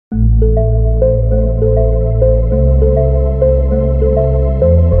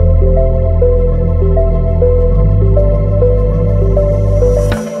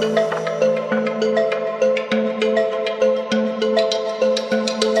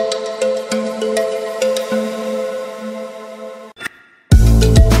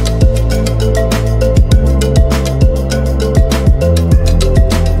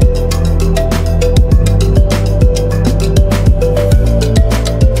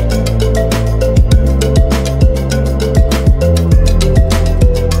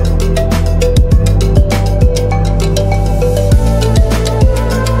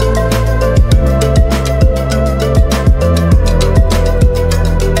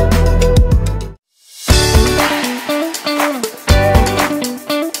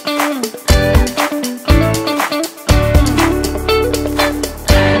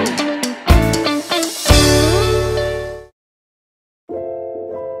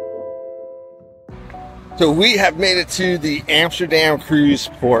So we have made it to the Amsterdam cruise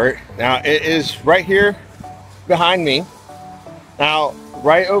port. Now it is right here behind me. Now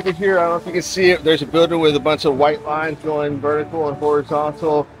right over here, I don't know if you can see it, there's a building with a bunch of white lines going vertical and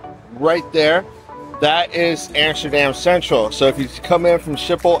horizontal right there. That is Amsterdam Central. So if you come in from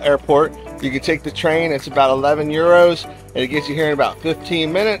Schiphol Airport, you can take the train. It's about 11 euros and it gets you here in about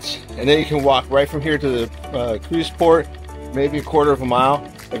 15 minutes. And then you can walk right from here to the cruise port, maybe a quarter of a mile.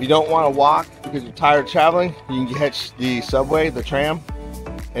 If you don't want to walk because you're tired of traveling, you can catch the subway, the tram,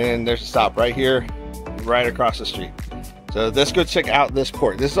 and there's a stop right here, right across the street. So let's go check out this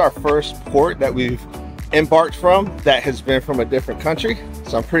port. This is our first port that we've embarked from that has been from a different country.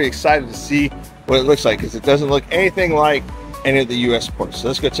 So I'm pretty excited to see what it looks like because it doesn't look anything like any of the US ports. So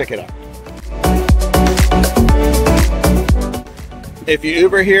let's go check it out. If you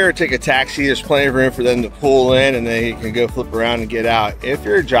Uber here or take a taxi, there's plenty of room for them to pull in and then you can go flip around and get out. If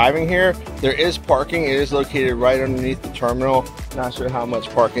you're driving here, there is parking. It is located right underneath the terminal. Not sure how much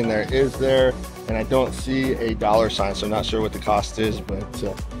parking there is there. And I don't see a dollar sign, so I'm not sure what the cost is, but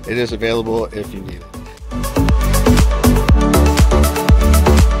it is available if you need it.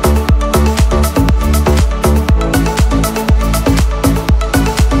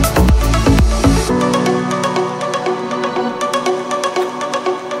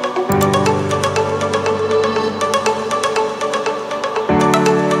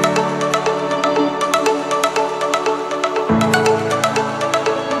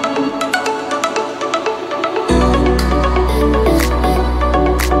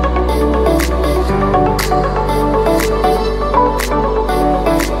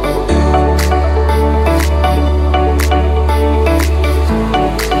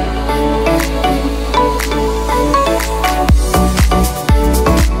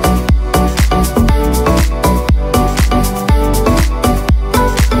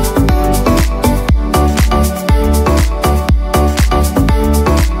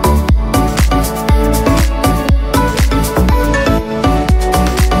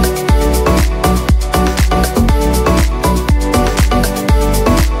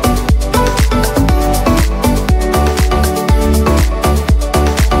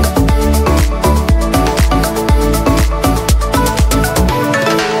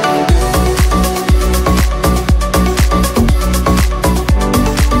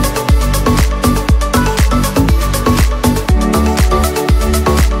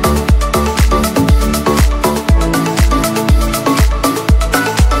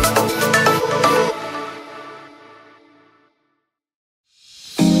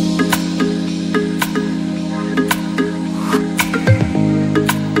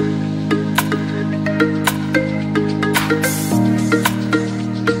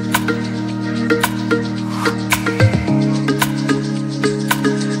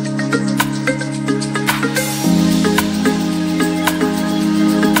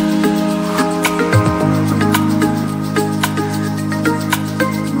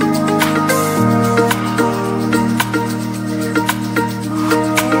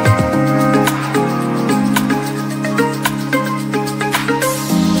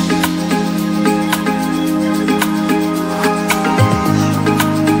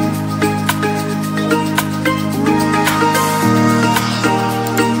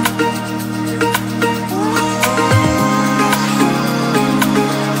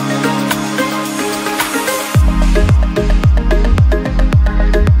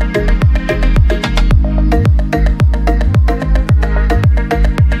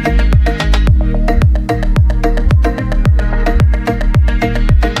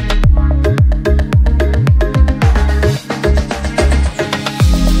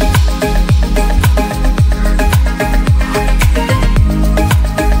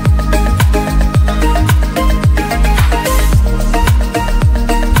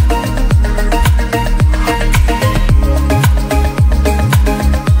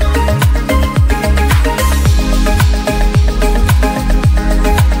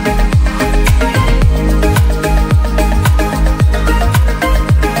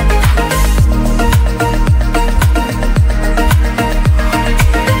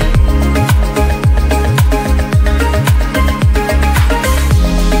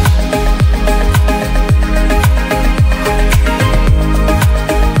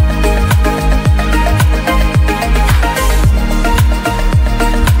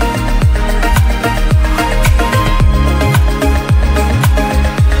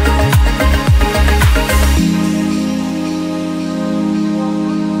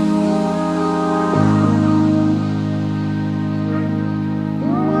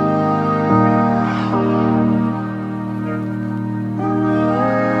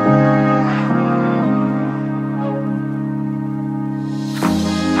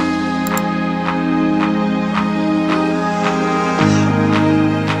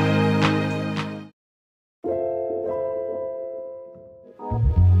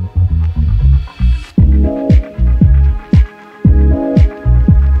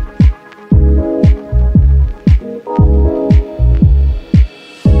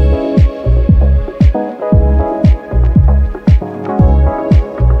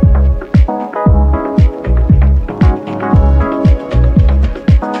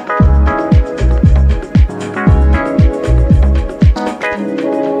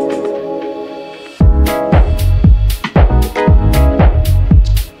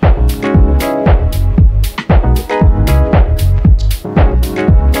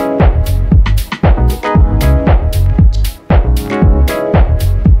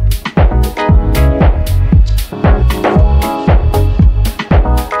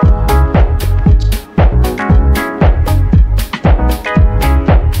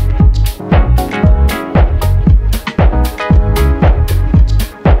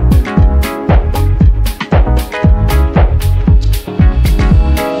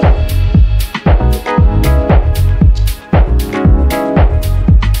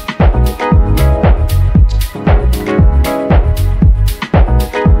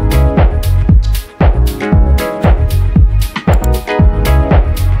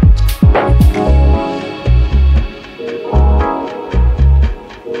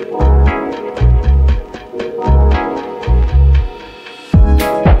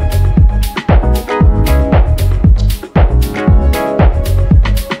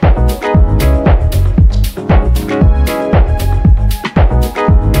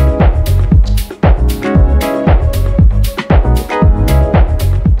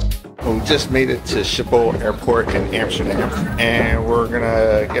 just made it to Schiphol Airport in Amsterdam, and we're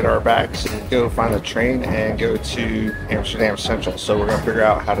gonna get our bags and go find a train and go to Amsterdam Central. So we're gonna figure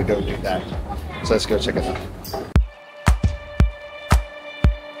out how to go do that. So let's go check it out.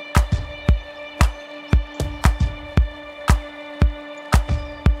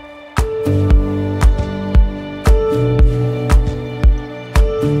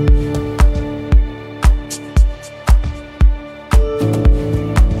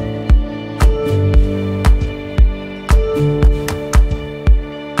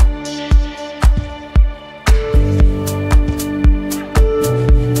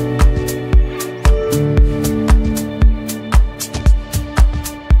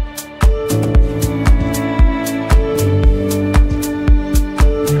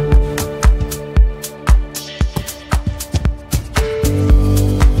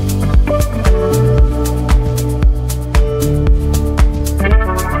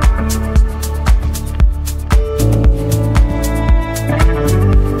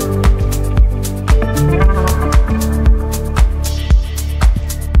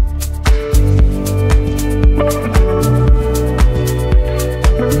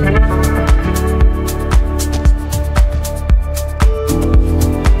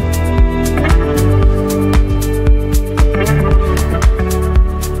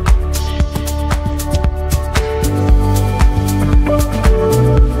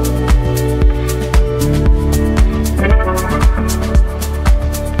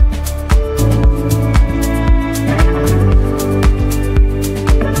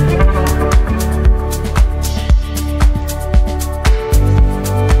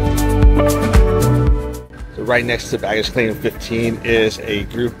 Right next to baggage claim 15 is a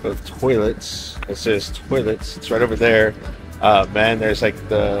group of toilets. It says toilets. It's right over there. Man, there's like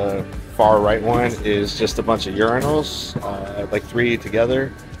the far right one is just a bunch of urinals, like 3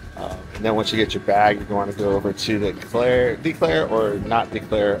 together. And then once you get your bag, you're going to go over to the declare or not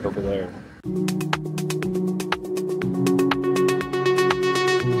declare over there.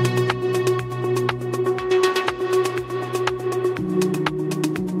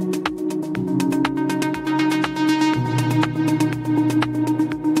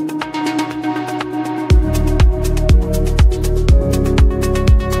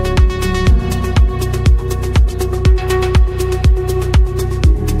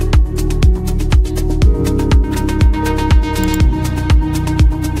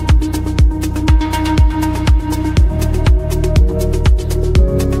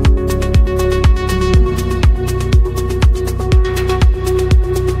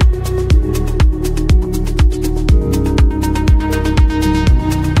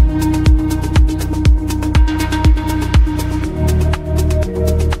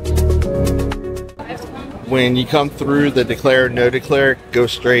 When you come through the declare, no declare, go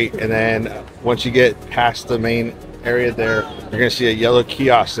straight, and then once you get past the main area there, you're going to see a yellow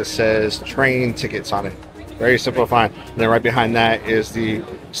kiosk that says train tickets on it. Very simple to find. And then right behind that is the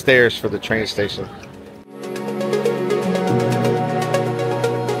stairs for the train station.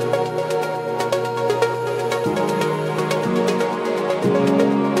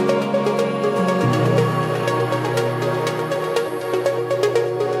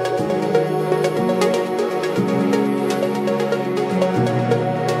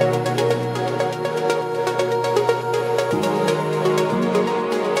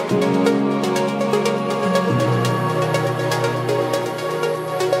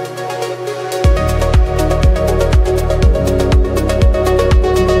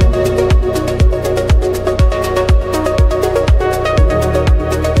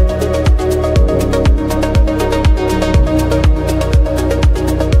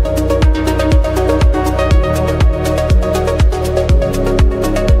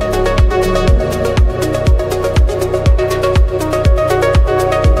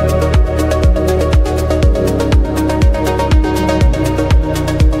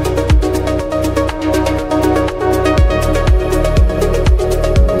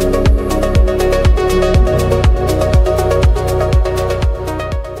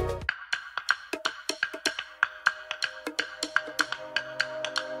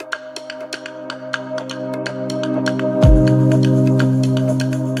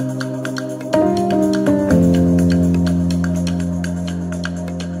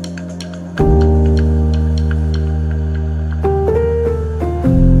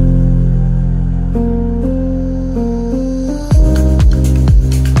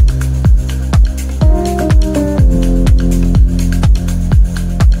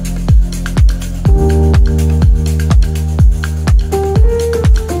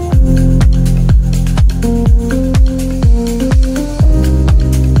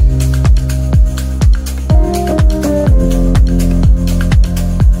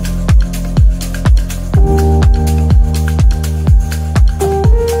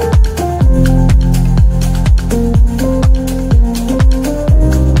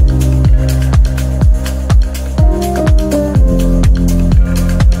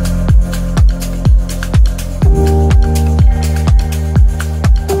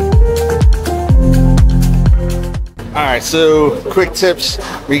 right, so quick tips.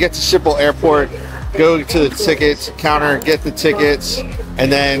 We get to Schiphol Airport, go to the tickets counter, get the tickets, and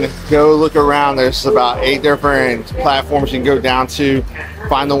then go look around. There's about 8 different platforms you can go down to.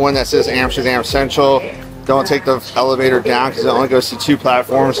 Find the one that says Amsterdam Central. Don't take the elevator down because it only goes to 2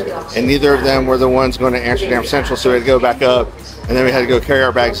 platforms, and neither of them were the ones going to Amsterdam Central, so we had to go back up, and then we had to go carry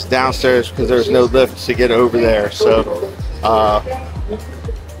our bags downstairs because there's no lift to get over there. So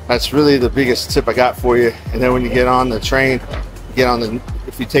that's really the biggest tip I got for you. And then when you get on the train,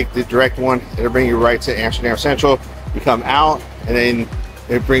 if you take the direct one, it'll bring you right to Amsterdam Central. You come out, and then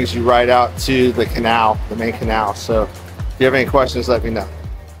it brings you right out to the canal, the main canal. So if you have any questions, let me know.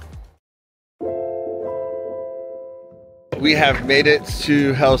 We have made it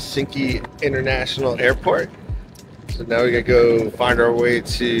to Helsinki International Airport. So now we gotta go find our way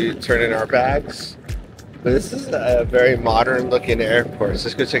to turn in our bags. But this is a very modern looking airport, so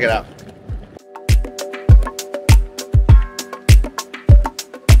let's go check it out.